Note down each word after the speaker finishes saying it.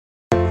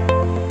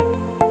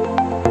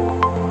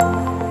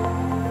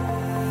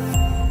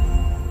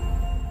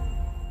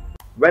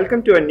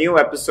Welcome to a new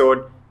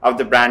episode of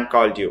The Brand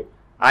Called You.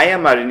 I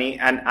am Arini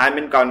and I'm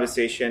in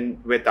conversation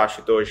with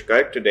Ashutosh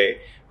Garg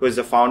today, who is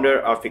the founder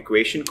of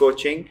Equation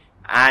Coaching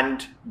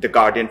and the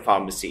Guardian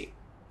Pharmacy.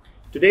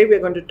 Today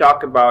we're going to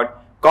talk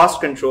about cost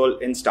control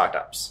in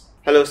startups.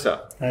 Hello,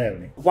 sir. Hi,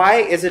 Arini. Why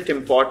is it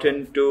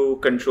important to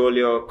control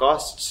your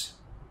costs?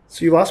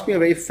 So you asked me a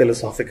very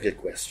philosophical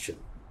question.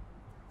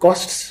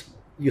 Costs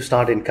you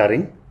start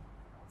incurring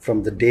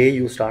from the day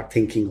you start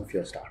thinking of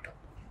your startup.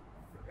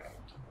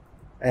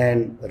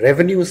 And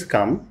revenues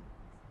come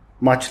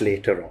much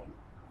later on.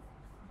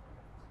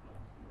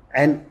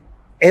 And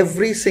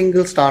every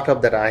single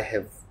startup that I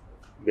have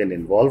been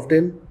involved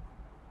in,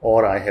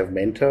 or I have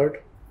mentored,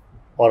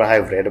 or I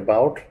have read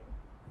about,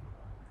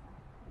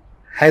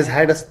 has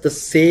had the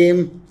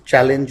same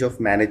challenge of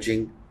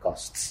managing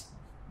costs.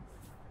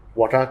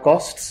 What are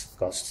costs?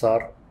 Costs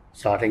are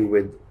starting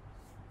with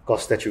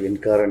costs that you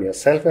incur on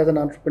yourself as an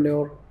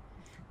entrepreneur.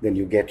 Then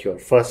you get your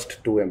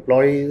first 2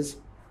 employees.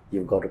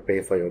 You've got to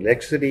pay for your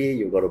electricity.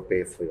 You've got to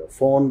pay for your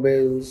phone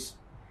bills,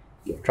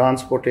 your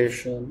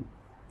transportation.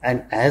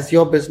 And as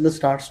your business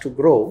starts to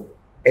grow,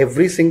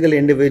 every single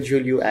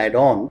individual you add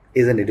on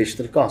is an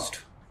additional cost.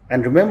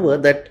 And remember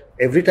that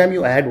every time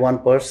you add one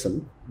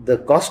person, the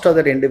cost of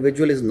that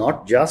individual is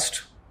not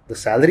just the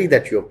salary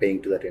that you're paying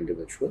to that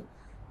individual,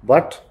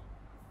 but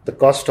the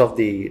cost of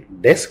the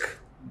desk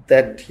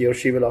that he or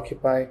she will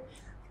occupy,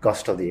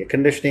 cost of the air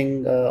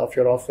conditioning of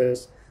your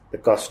office, the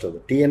cost of the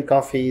tea and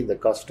coffee, the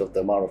cost of the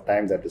amount of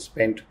time that is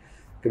spent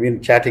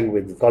chatting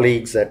with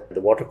colleagues at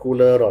the water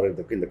cooler or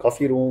in the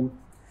coffee room.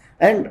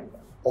 And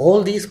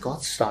all these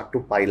costs start to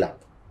pile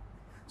up.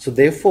 So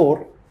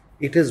therefore,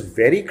 it is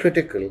very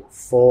critical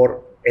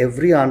for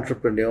every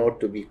entrepreneur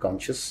to be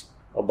conscious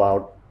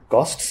about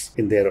costs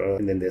in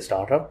their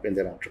startup, in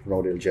their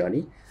entrepreneurial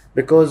journey,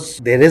 because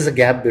there is a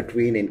gap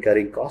between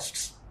incurring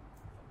costs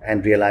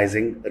and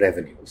realizing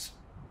revenues.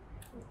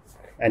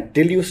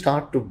 Until you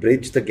start to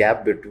bridge the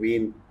gap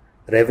between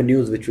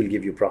revenues which will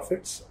give you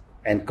profits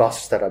and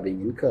costs that are being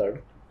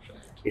incurred,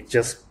 it's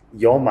just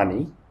your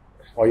money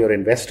or your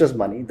investors'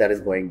 money that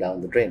is going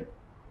down the drain.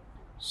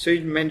 So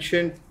you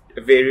mentioned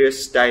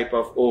various type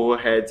of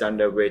overheads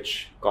under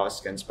which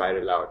costs can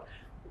spiral out.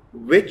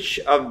 Which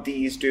of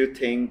these do you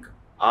think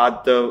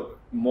are the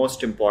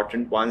most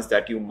important ones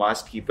that you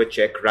must keep a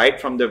check right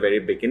from the very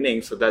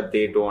beginning so that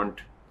they don't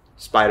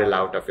spiral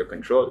out of your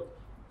control?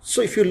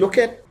 So if you look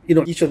at,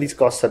 each of these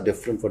costs are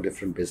different for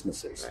different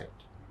businesses. Right.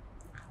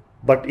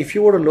 But if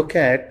you were to look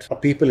at a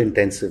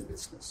people-intensive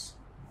business,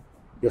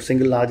 your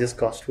single largest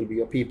cost will be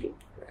your people.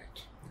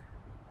 Right.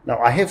 Now,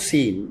 I have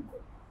seen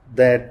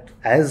that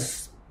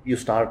as you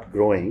start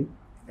growing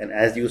and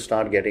as you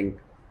start getting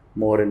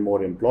more and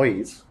more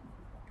employees,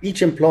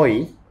 each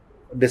employee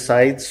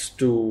decides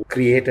to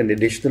create an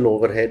additional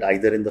overhead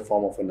either in the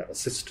form of an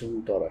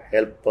assistant or a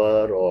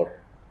helper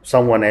or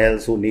someone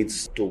else who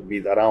needs to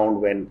be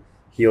around when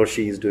he or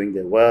she is doing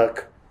their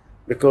work.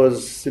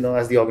 Because,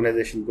 as the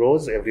organization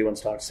grows, everyone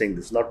starts saying,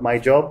 this is not my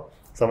job,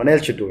 someone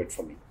else should do it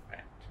for me.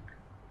 Right.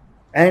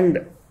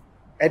 And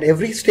at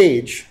every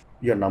stage,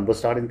 your numbers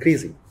start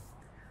increasing.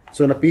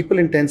 So in a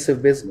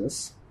people-intensive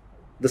business,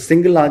 the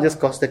single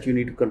largest cost that you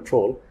need to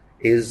control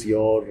is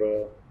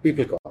your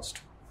people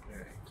cost.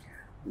 Right.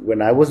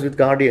 When I was with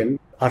Guardian,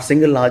 our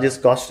single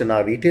largest cost in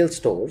our retail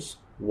stores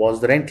was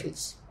the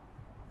rentals.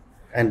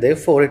 And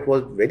therefore, it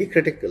was very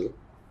critical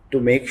to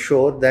make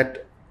sure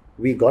that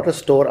we got a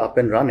store up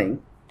and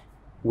running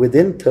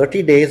within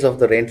 30 days of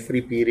the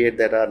rent-free period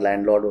that our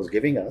landlord was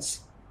giving us,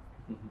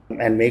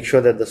 and make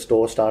sure that the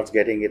store starts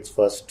getting its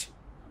first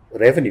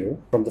revenue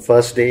from the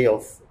first day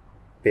of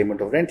payment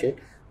of rental.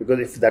 Because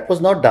if that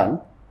was not done,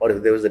 or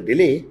if there was a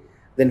delay,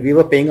 then we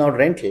were paying out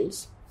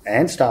rentals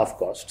and staff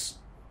costs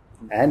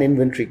and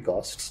inventory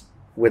costs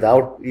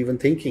without even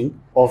thinking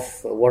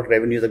of what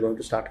revenues are going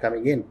to start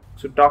coming in.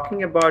 So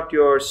talking about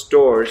your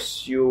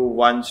stores, you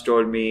once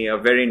told me a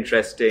very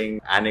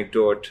interesting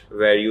anecdote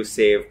where you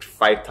saved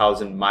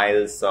 5,000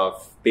 miles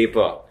of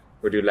paper.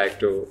 Would you like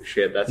to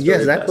share that story?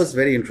 Yes, that was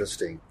very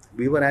interesting.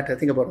 We were at,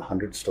 about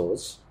 100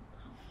 stores.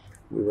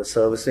 We were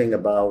servicing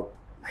about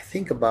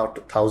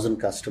 1,000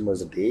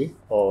 customers a day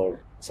or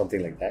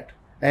something like that.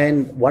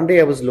 And one day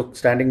I was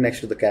standing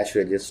next to the cash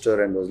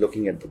register and was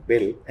looking at the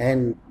bill.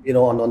 And,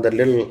 on the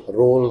little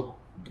roll,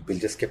 the bill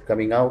just kept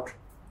coming out.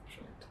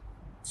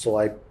 So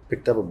I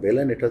picked up a bill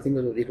and it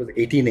was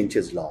 18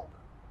 inches long.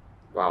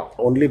 Wow.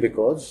 Only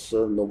because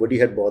nobody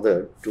had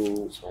bothered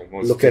to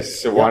look at...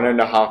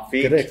 1.5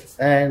 feet. Correct.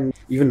 And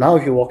even now,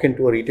 if you walk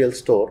into a retail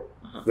store,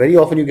 very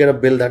often you get a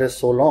bill that is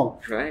so long.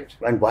 Right.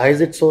 And why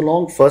is it so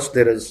long? First,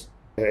 there is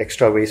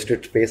extra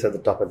wasted space at the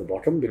top and the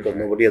bottom because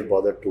nobody has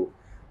bothered to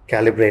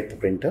calibrate the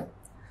printer.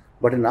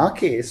 But in our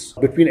case,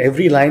 between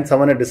every line,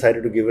 someone had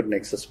decided to give it an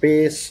extra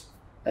space,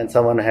 and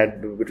someone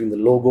had, between the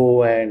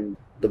logo and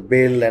the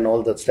bill and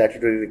all the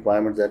statutory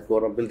requirements that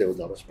go on bill, there was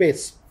a lot of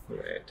space.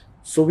 Right.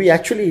 So we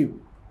actually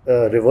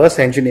reverse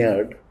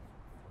engineered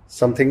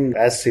something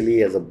as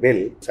silly as a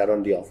bill, sat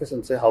on the office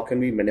and say, how can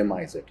we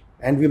minimize it?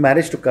 And we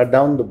managed to cut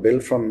down the bill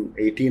from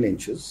 18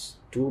 inches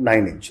to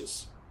 9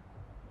 inches.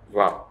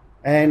 Wow.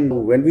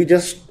 And when we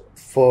just,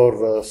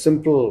 for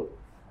simple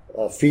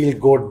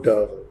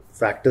feel-good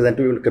factors and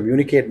to be able to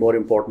communicate more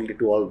importantly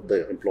to all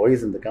the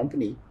employees in the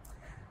company,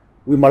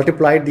 we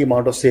multiplied the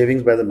amount of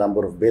savings by the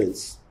number of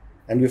bills.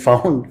 And we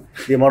found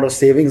the amount of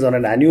savings on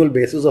an annual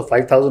basis of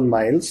 5,000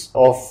 miles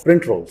of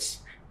print rolls.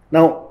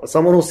 Now,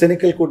 someone who's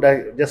cynical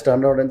could just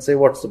turn around and say,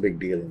 what's the big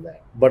deal in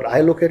that? But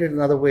I look at it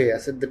another way. I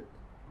said that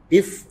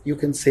if you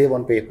can save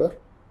on paper,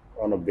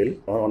 on a bill,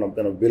 on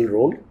a bill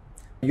roll,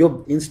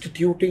 you're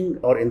instituting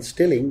or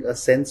instilling a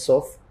sense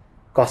of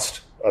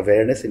cost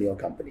awareness in your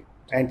company.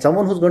 And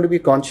someone who's going to be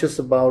conscious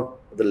about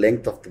the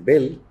length of the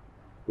bill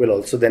will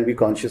also then be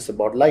conscious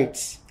about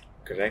lights.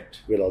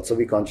 Correct. Will also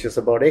be conscious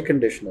about air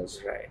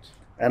conditioners. Right.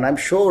 And I'm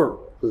sure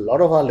a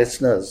lot of our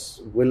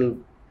listeners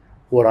who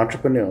are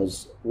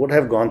entrepreneurs would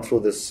have gone through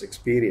this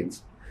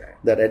experience. Right.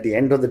 That at the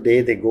end of the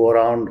day, they go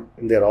around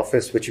in their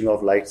office switching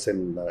off lights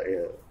and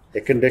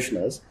air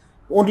conditioners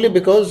only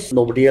because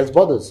nobody else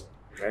bothers.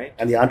 Right.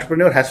 And the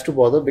entrepreneur has to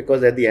bother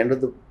because at the end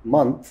of the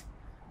month,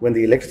 when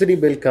the electricity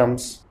bill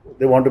comes,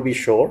 they want to be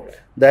sure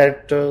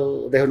that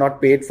they have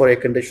not paid for air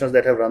conditioners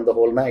that have run the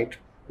whole night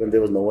when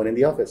there was no one in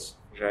the office.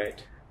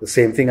 Right. The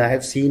same thing I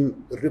have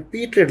seen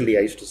repeatedly,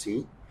 I used to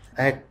see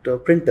at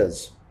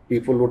printers.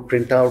 People would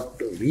print out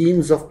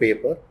reams of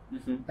paper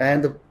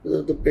and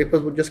the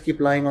papers would just keep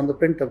lying on the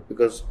printer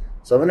because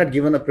someone had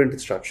given a print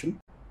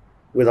instruction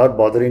without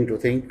bothering to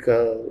think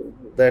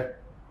that,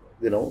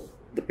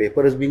 the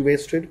paper is being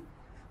wasted,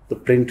 the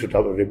print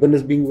ribbon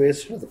is being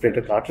wasted, the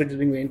printer cartridge is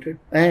being wasted,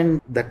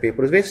 and that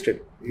paper is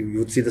wasted. You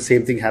would see the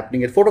same thing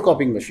happening at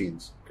photocopying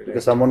machines. Correct.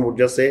 Because someone would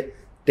just say,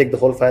 take the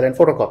whole file and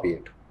photocopy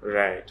it.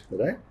 Right.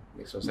 Right?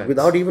 Makes no sense.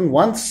 Without even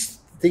once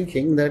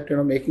thinking that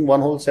making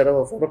one whole set of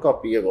a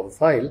photocopy of a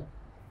file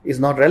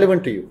is not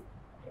relevant to you.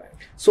 Right.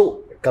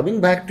 So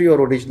coming back to your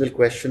original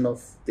question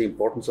of the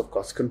importance of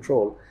cost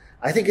control,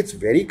 I think it's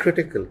very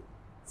critical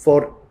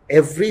for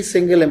every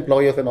single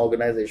employee of an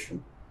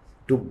organization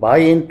to buy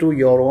into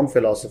your own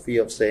philosophy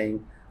of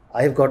saying,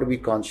 I've got to be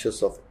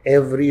conscious of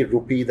every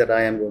rupee that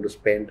I am going to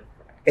spend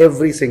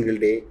every single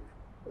day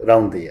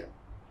around the year.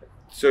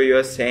 So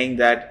you're saying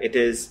that it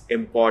is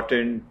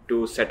important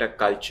to set a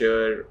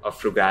culture of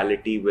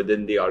frugality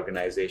within the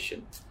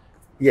organization?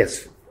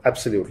 Yes,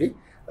 absolutely.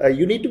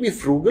 You need to be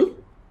frugal,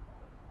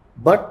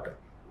 but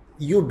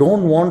you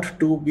don't want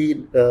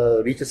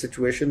to reach a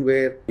situation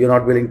where you're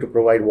not willing to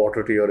provide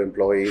water to your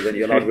employees and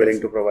you're not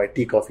willing to provide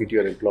tea, coffee to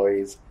your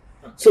employees.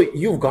 So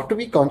you've got to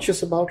be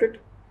conscious about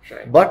it.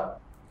 Right. But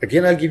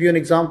again, I'll give you an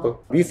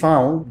example. We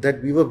found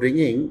that we were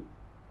bringing,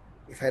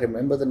 if I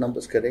remember the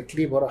numbers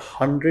correctly, about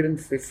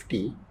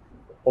 150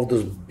 of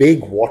those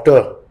big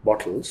water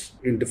bottles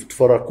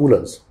for our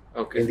coolers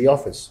in the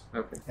office.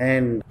 Okay.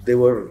 And there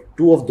were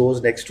 2 of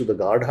those next to the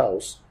guard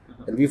house.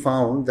 And we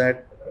found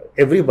that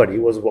everybody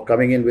was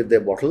coming in with their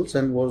bottles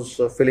and was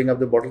filling up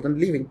the bottles and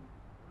leaving.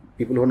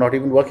 People who were not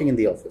even working in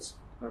the office.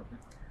 Okay.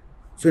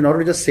 So in order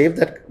to just save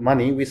that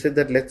money, we said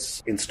that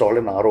let's install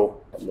an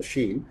RO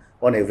machine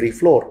on every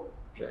floor.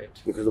 Right.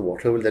 Because the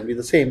water will then be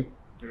the same.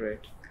 Right.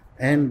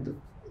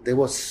 And there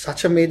was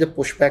such a major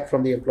pushback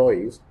from the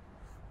employees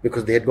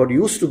because they had got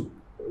used to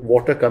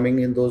water coming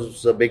in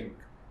those big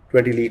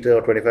 20 liter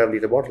or 25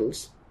 liter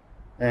bottles.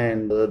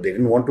 And they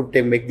didn't want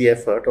to make the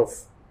effort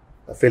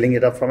of filling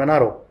it up from an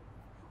RO.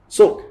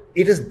 So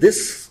it is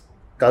this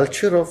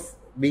culture of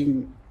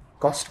being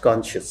cost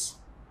conscious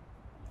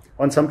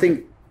on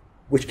something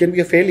which can be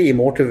a fairly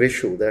emotive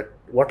issue, that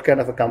what kind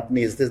of a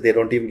company is this? They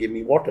don't even give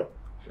me water.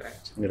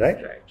 Right?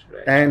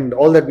 And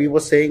all that we were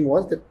saying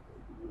was that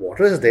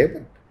water is there,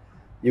 but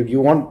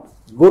you want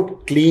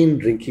good, clean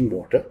drinking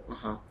water.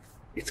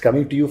 It's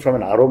coming to you from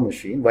an RO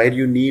machine. Why do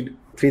you need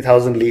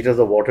 3,000 liters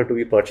of water to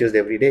be purchased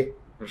every day?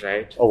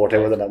 Right. Or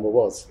whatever the number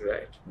was.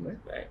 Right.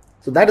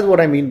 So that is what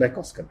I mean by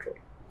cost control.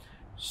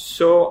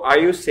 So are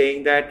you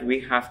saying that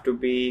we have to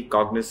be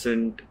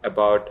cognizant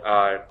about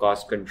our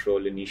cost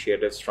control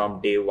initiatives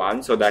from day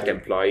one so that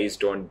employees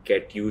don't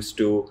get used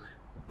to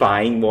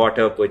buying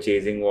water,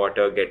 purchasing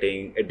water,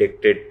 getting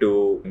addicted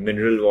to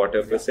mineral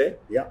water per se?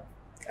 Yeah,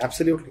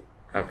 absolutely.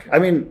 Okay. I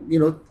mean,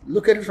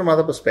 look at it from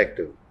another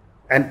perspective.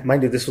 And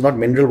mind you, this was not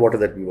mineral water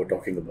that we were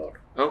talking about.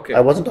 Okay. I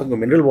wasn't talking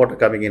about mineral water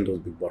coming in those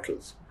big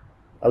bottles.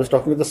 I was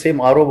talking about the same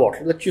RO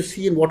bottle that you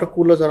see in water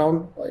coolers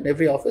around in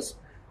every office.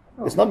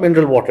 It's not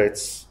mineral water.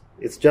 It's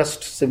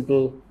just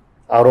simple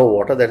RO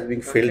water that is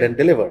being filled and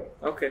delivered.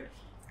 Okay.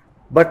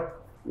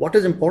 But what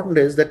is important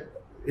is that,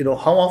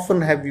 how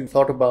often have you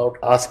thought about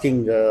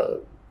asking,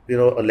 a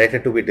letter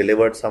to be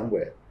delivered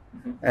somewhere,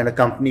 and a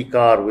company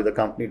car with a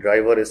company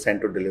driver is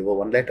sent to deliver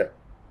one letter?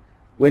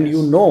 When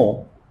you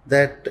know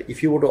that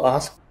if you were to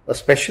ask a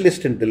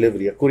specialist in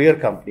delivery, a courier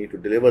company, to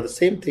deliver the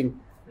same thing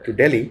to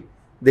Delhi,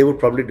 they would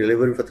probably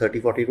deliver it for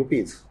 30-40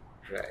 rupees.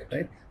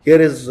 Right.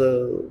 Here is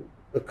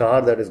a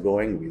car that is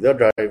going with a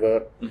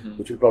driver,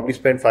 which will probably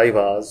spend 5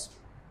 hours,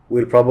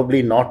 will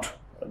probably not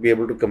be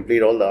able to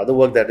complete all the other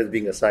work that is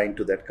being assigned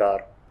to that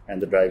car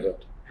and the driver.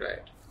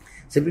 Right.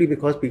 Simply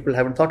because people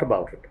haven't thought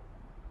about it.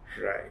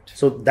 Right.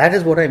 So that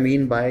is what I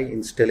mean by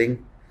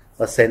instilling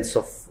a sense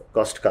of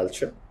cost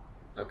culture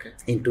Okay.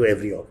 into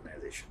every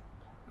organization.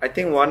 I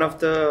think one of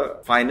the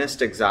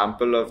finest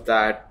example of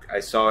that, I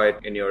saw it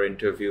in your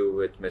interview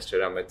with Mr.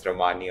 Amit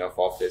Ramani of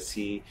Office.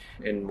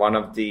 In one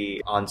of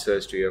the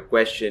answers to your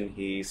question,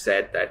 he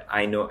said that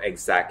I know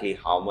exactly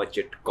how much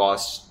it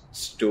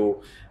costs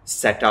to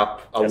set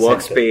up a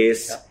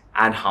workspace. Yeah.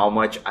 And how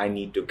much I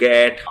need to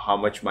get, how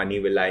much money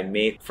will I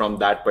make from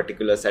that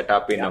particular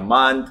setup in a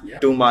month,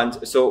 2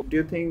 months. So do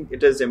you think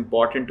it is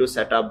important to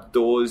set up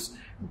those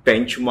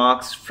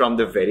benchmarks from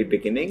the very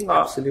beginning?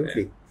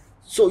 Absolutely.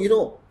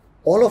 So,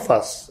 all of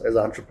us as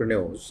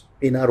entrepreneurs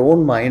in our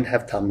own mind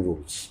have thumb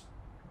rules.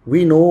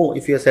 We know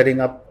if you're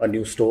setting up a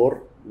new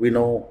store, we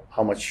know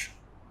how much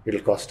it'll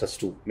cost us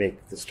to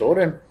make the store.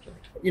 And,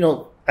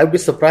 I'd be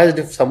surprised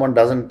if someone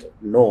doesn't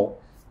know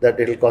that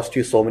it'll cost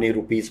you so many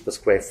rupees per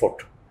square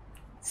foot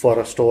for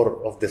a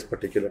store of this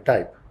particular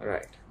type.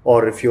 Right.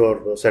 Or if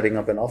you're setting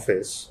up an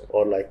office,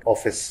 or like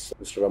Office,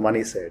 Mr.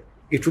 Ramani said,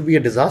 it would be a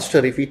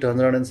disaster if he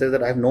turns around and says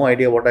that I have no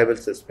idea what I will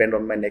spend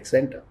on my next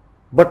center.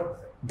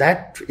 But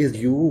that is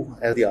you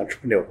as the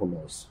entrepreneur who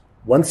knows.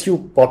 Once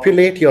you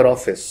populate your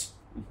office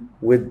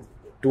with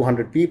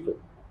 200 people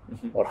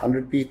or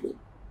 100 people,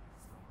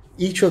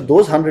 each of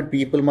those 100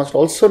 people must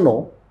also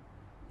know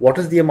what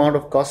is the amount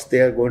of cost they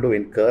are going to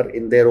incur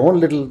in their own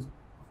little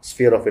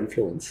sphere of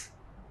influence.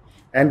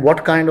 And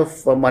what kind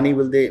of money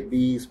will they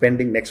be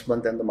spending next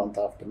month and the month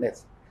after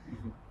next,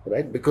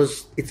 right?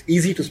 Because it's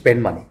easy to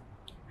spend money.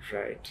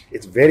 Right.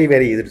 It's very,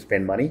 very easy to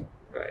spend money.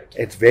 Right.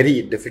 It's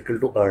very difficult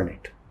to earn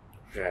it.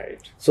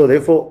 Right. So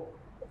therefore,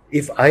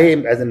 if I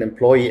am as an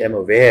employee am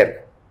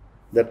aware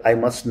that I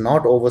must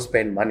not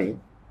overspend money,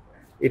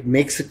 it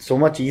makes it so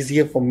much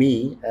easier for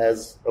me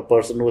as a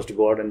person who has to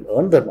go out and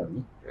earn the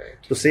money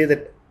to say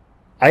that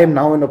I am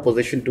now in a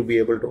position to be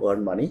able to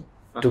earn money,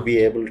 to be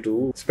able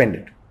to spend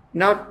it.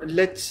 Now,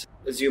 let's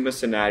assume a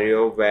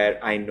scenario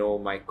where I know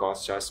my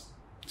costs are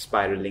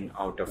spiraling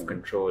out of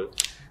control.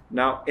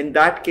 Now, in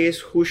that case,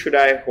 who should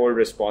I hold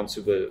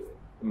responsible?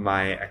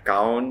 My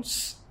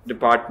accounts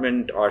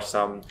department or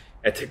some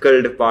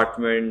ethical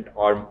department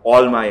or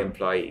all my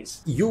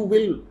employees? You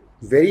will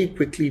very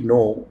quickly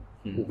know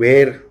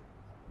where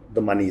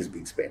the money is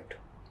being spent.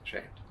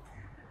 Right.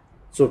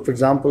 So, for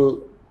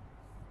example,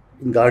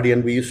 in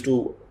Guardian, we used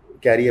to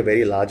carry a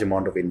very large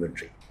amount of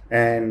inventory.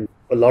 And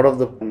a lot of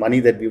the money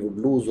that we would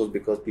lose was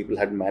because people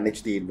hadn't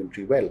managed the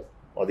inventory well,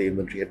 or the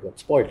inventory had got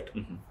spoiled.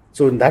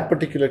 So in that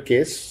particular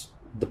case,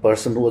 the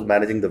person who was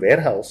managing the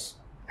warehouse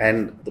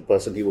and the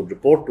person he would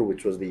report to,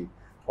 which was the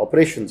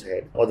operations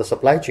head or the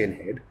supply chain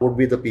head, would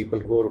be the people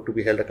who are to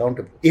be held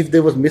accountable. If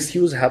there was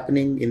misuse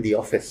happening in the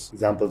office,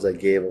 examples I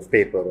gave of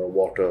paper or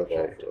water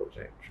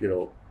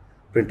or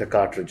printer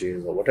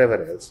cartridges or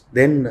whatever else,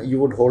 then you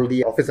would hold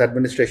the office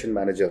administration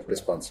manager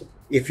responsible.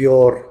 If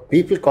your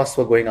people costs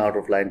were going out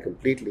of line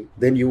completely,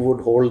 then you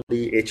would hold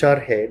the HR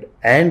head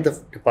and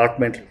the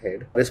departmental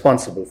head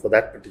responsible for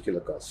that particular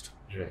cost.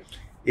 Right.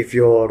 If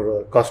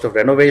your cost of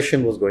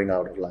renovation was going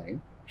out of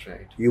line,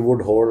 you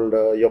would hold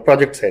your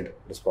projects head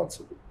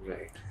responsible.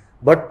 Right.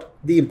 But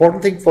the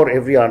important thing for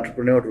every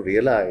entrepreneur to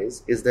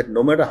realize is that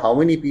no matter how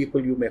many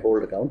people you may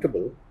hold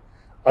accountable,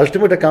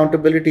 ultimate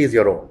accountability is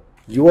your own.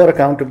 You are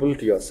accountable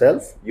to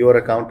yourself, you are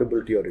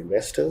accountable to your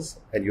investors,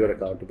 and you are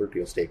accountable to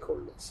your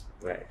stakeholders.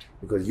 Right.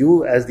 Because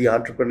you as the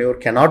entrepreneur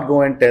cannot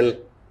go and tell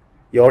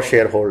your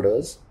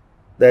shareholders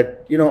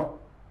that,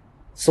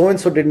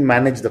 so-and-so didn't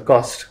manage the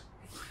cost,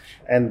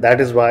 and that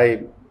is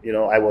why,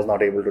 I was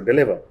not able to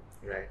deliver.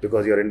 Right.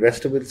 Because your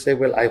investor will say,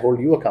 well, I hold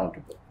you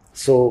accountable.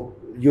 So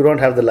you don't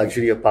have the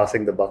luxury of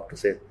passing the buck to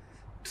say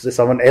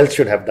someone else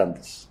should have done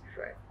this.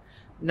 Right.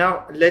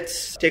 Now,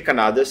 let's take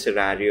another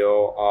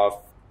scenario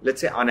of,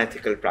 let's say,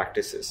 unethical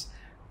practices.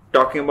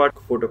 Talking about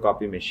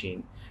photocopy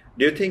machine,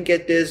 do you think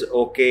it is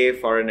okay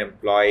for an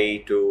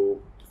employee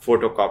to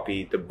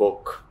photocopy the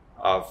book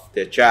of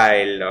their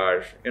child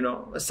or,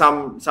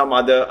 some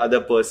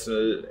other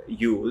personal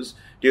use?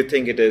 Do you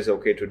think it is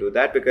okay to do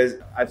that? Because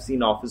I've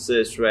seen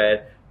offices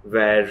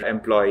where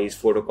employees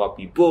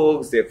photocopy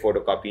books, they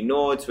photocopy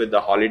notes with the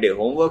holiday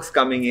homeworks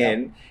coming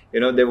in,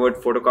 they would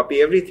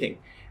photocopy everything.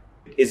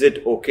 Is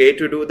it okay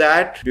to do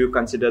that? Do you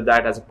consider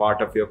that as a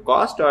part of your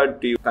cost, or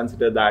do you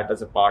consider that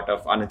as a part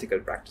of unethical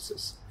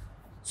practices?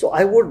 So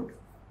I would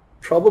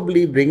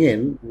probably bring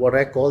in what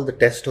I call the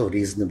test of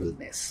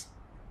reasonableness.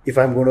 If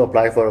I'm going to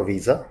apply for a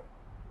visa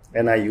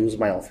and I use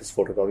my office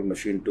photocopy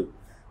machine to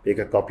make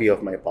a copy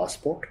of my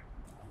passport,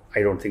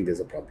 I don't think there's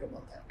a problem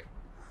on that.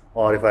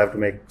 Or if I have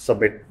to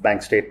submit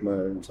bank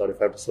statements, or if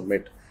I have to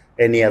submit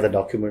any other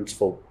documents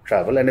for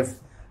travel, and if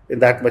in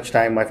that much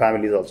time my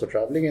family is also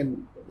traveling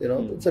and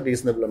it's a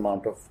reasonable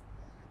amount of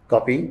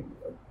copying,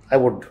 I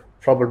would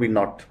probably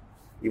not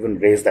even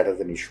raise that as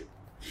an issue.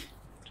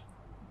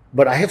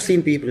 But I have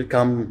seen people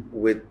come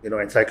with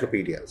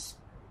encyclopedias,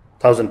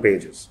 1,000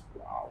 pages,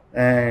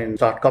 and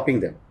start copying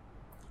them.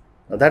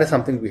 Now that is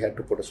something we had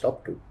to put a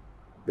stop to,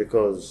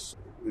 because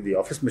the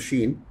office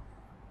machine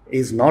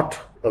is not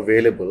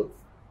available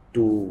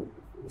to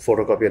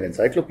photocopy an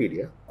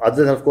encyclopedia,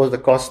 other than, of course, the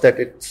cost that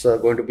it's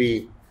going to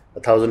be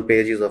 1,000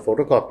 pages of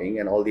photocopying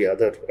and all the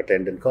other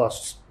attendant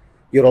costs,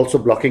 you're also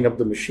blocking up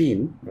the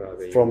machine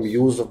from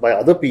use by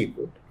other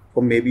people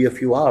for maybe a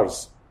few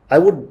hours. I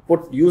would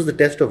use the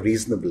test of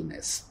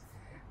reasonableness.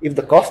 If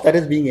the cost that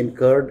is being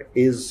incurred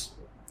is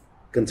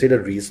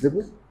considered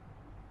reasonable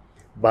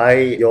by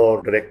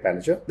your direct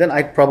manager, then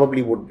I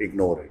probably would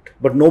ignore it.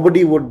 But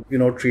nobody would,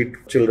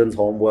 treat children's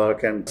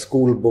homework and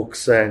school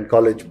books and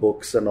college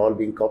books and all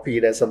being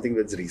copied as something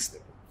that's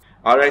reasonable.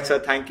 All right, sir.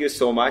 Thank you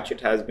so much.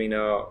 It has been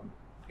a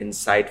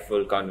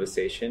insightful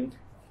conversation.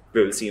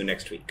 We will see you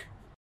next week.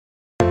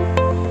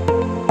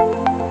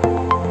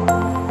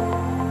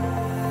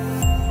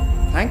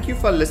 Thank you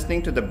for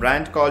listening to the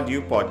Brand Called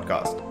You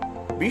podcast.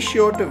 Be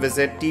sure to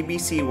visit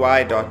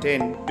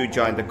tbcy.in to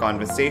join the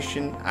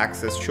conversation,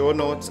 access show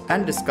notes,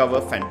 and discover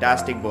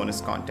fantastic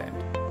bonus content.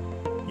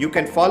 You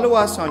can follow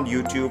us on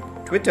YouTube,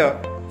 Twitter,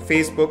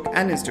 Facebook,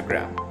 and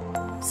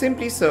Instagram.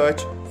 Simply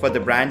search for The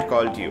Brand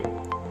Called You.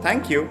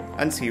 Thank you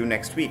and see you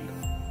next week.